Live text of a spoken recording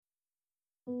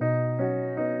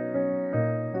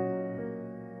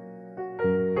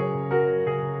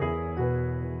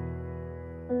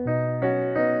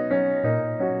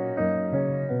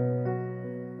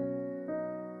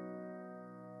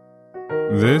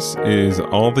This is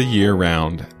All the Year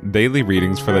Round, daily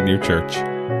readings for the New Church.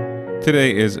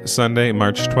 Today is Sunday,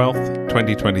 March 12th,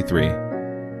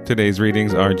 2023. Today's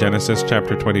readings are Genesis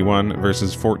chapter 21,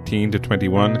 verses 14 to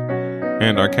 21,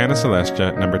 and Arcana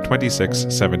Celestia, number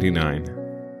 2679.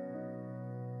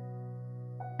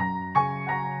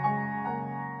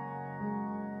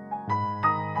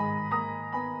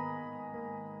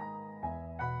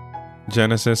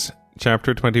 Genesis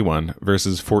chapter 21,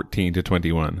 verses 14 to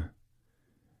 21.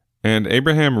 And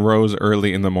Abraham rose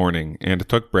early in the morning, and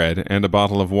took bread and a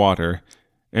bottle of water,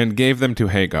 and gave them to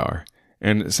Hagar,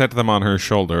 and set them on her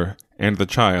shoulder, and the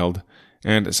child,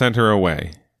 and sent her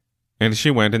away. And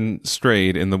she went and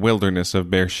strayed in the wilderness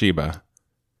of Beersheba.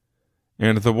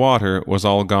 And the water was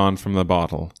all gone from the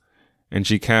bottle, and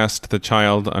she cast the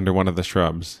child under one of the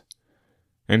shrubs.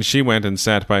 And she went and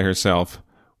sat by herself,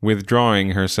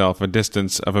 withdrawing herself a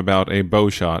distance of about a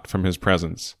bowshot from his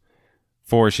presence.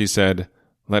 For she said,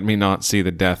 "Let me not see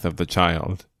the death of the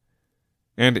child."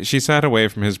 And she sat away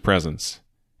from his presence,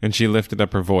 and she lifted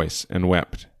up her voice and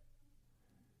wept.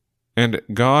 And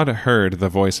God heard the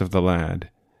voice of the lad,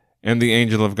 and the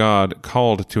angel of God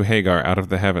called to Hagar out of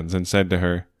the heavens, and said to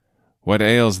her, "What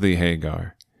ails thee,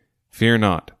 Hagar? Fear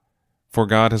not, for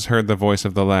God has heard the voice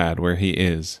of the lad where he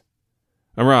is.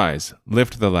 Arise,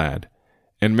 lift the lad,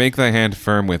 and make thy hand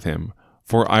firm with him,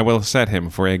 for I will set him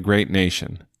for a great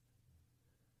nation."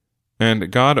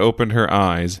 And God opened her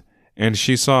eyes, and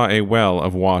she saw a well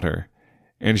of water,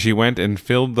 and she went and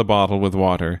filled the bottle with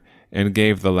water, and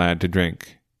gave the lad to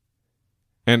drink.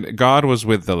 And God was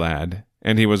with the lad,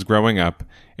 and he was growing up,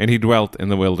 and he dwelt in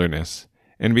the wilderness,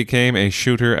 and became a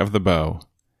shooter of the bow.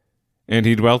 And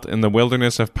he dwelt in the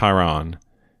wilderness of Paran,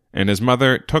 and his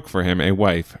mother took for him a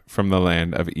wife from the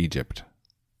land of Egypt.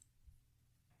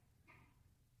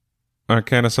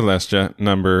 Arcana Celestia,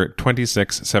 number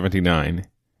 2679.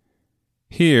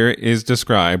 Here is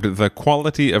described the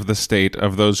quality of the state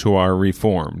of those who are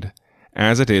reformed,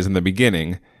 as it is in the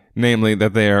beginning, namely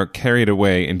that they are carried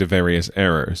away into various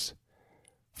errors.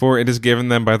 For it is given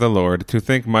them by the Lord to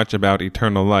think much about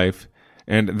eternal life,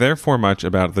 and therefore much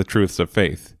about the truths of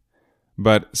faith.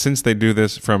 But since they do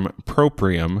this from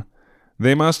proprium,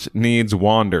 they must needs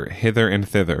wander hither and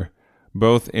thither,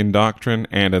 both in doctrine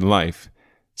and in life,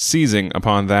 seizing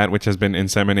upon that which has been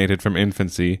inseminated from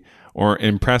infancy, or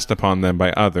impressed upon them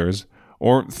by others,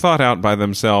 or thought out by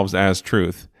themselves as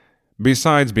truth,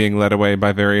 besides being led away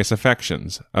by various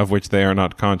affections, of which they are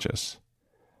not conscious.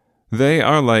 They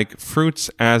are like fruits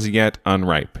as yet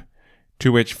unripe,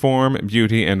 to which form,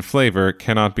 beauty, and flavor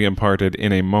cannot be imparted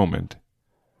in a moment.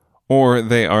 Or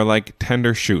they are like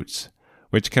tender shoots,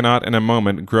 which cannot in a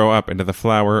moment grow up into the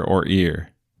flower or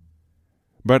ear.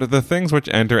 But the things which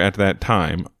enter at that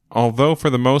time, although for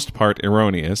the most part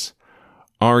erroneous,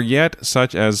 are yet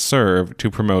such as serve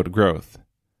to promote growth.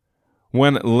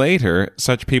 When later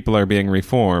such people are being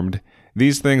reformed,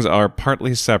 these things are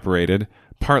partly separated,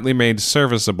 partly made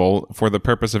serviceable for the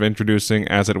purpose of introducing,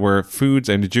 as it were, foods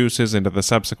and juices into the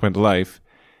subsequent life,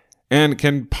 and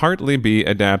can partly be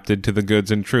adapted to the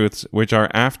goods and truths which are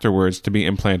afterwards to be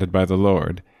implanted by the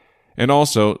Lord, and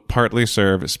also partly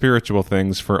serve spiritual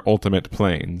things for ultimate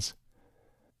planes.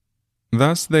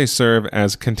 Thus they serve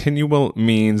as continual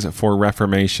means for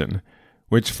reformation,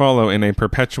 which follow in a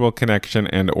perpetual connection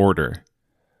and order.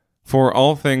 For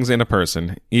all things in a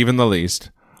person, even the least,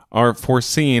 are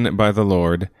foreseen by the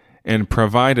Lord, and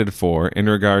provided for in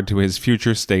regard to his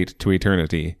future state to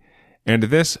eternity, and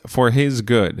this for his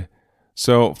good,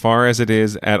 so far as it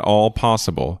is at all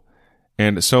possible,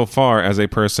 and so far as a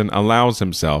person allows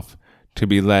himself to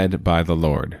be led by the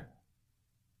Lord.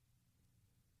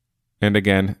 And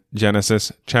again,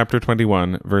 Genesis chapter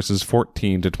 21, verses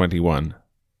 14 to 21.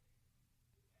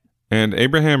 And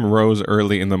Abraham rose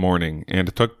early in the morning,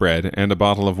 and took bread and a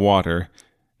bottle of water,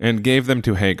 and gave them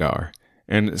to Hagar,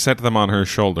 and set them on her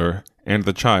shoulder, and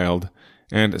the child,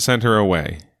 and sent her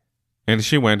away. And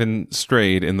she went and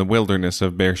strayed in the wilderness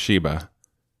of Beersheba.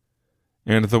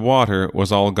 And the water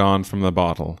was all gone from the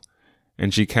bottle,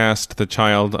 and she cast the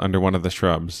child under one of the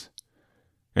shrubs.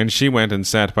 And she went and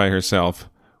sat by herself,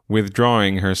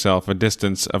 withdrawing herself a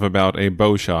distance of about a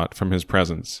bowshot from his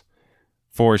presence.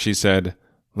 For she said,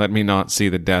 "Let me not see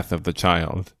the death of the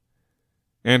child."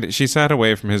 And she sat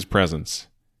away from his presence,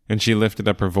 and she lifted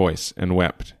up her voice and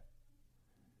wept.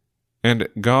 And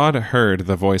God heard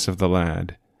the voice of the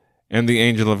lad, and the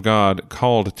angel of God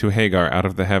called to Hagar out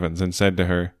of the heavens, and said to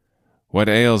her, "What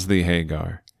ails thee,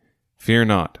 Hagar? Fear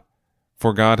not,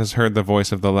 for God has heard the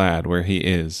voice of the lad where he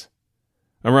is.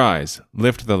 Arise,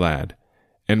 lift the lad,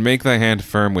 and make thy hand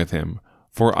firm with him,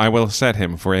 for I will set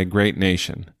him for a great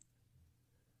nation."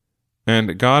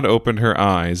 And God opened her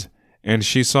eyes, and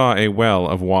she saw a well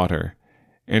of water.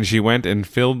 And she went and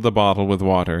filled the bottle with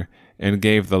water, and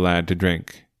gave the lad to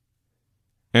drink.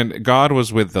 And God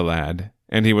was with the lad,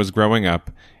 and he was growing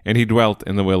up, and he dwelt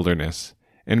in the wilderness,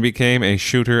 and became a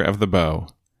shooter of the bow.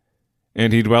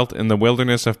 And he dwelt in the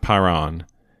wilderness of Paran,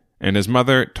 and his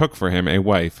mother took for him a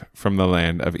wife from the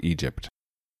land of Egypt.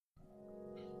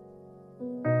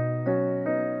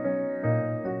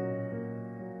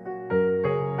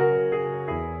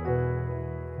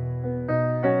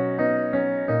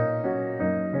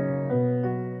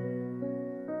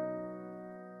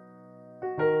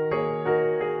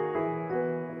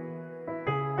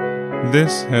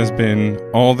 This has been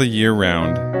All the Year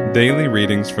Round, Daily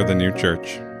Readings for the New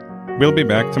Church. We'll be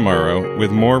back tomorrow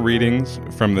with more readings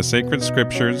from the sacred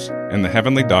scriptures and the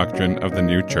heavenly doctrine of the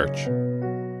new church.